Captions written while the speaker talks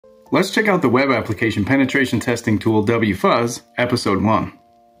Let's check out the web application penetration testing tool WFUZZ, Episode 1.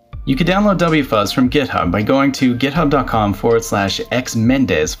 You can download WFUZZ from GitHub by going to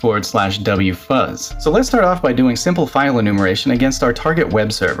github.com/xmendez/WFUZZ. So let's start off by doing simple file enumeration against our target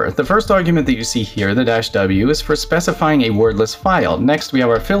web server. The first argument that you see here, the -w, is for specifying a wordless file. Next we have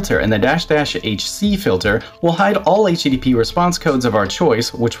our filter, and the --hc filter will hide all HTTP response codes of our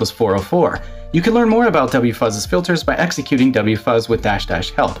choice, which was 404. You can learn more about WFUZZ's filters by executing wfuzz with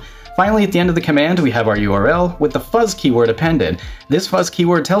 --help. Finally, at the end of the command, we have our URL with the fuzz keyword appended. This fuzz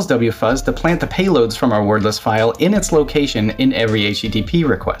keyword tells WFUZZ to plant the payloads from our wordless file in its location in every HTTP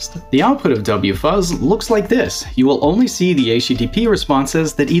request. The output of WFUZZ looks like this. You will only see the HTTP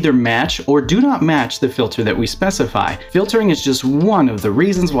responses that either match or do not match the filter that we specify. Filtering is just one of the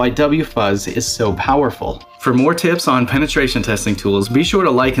reasons why WFUZZ is so powerful. For more tips on penetration testing tools, be sure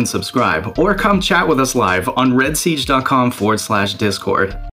to like and subscribe, or come chat with us live on redsiege.com/discord.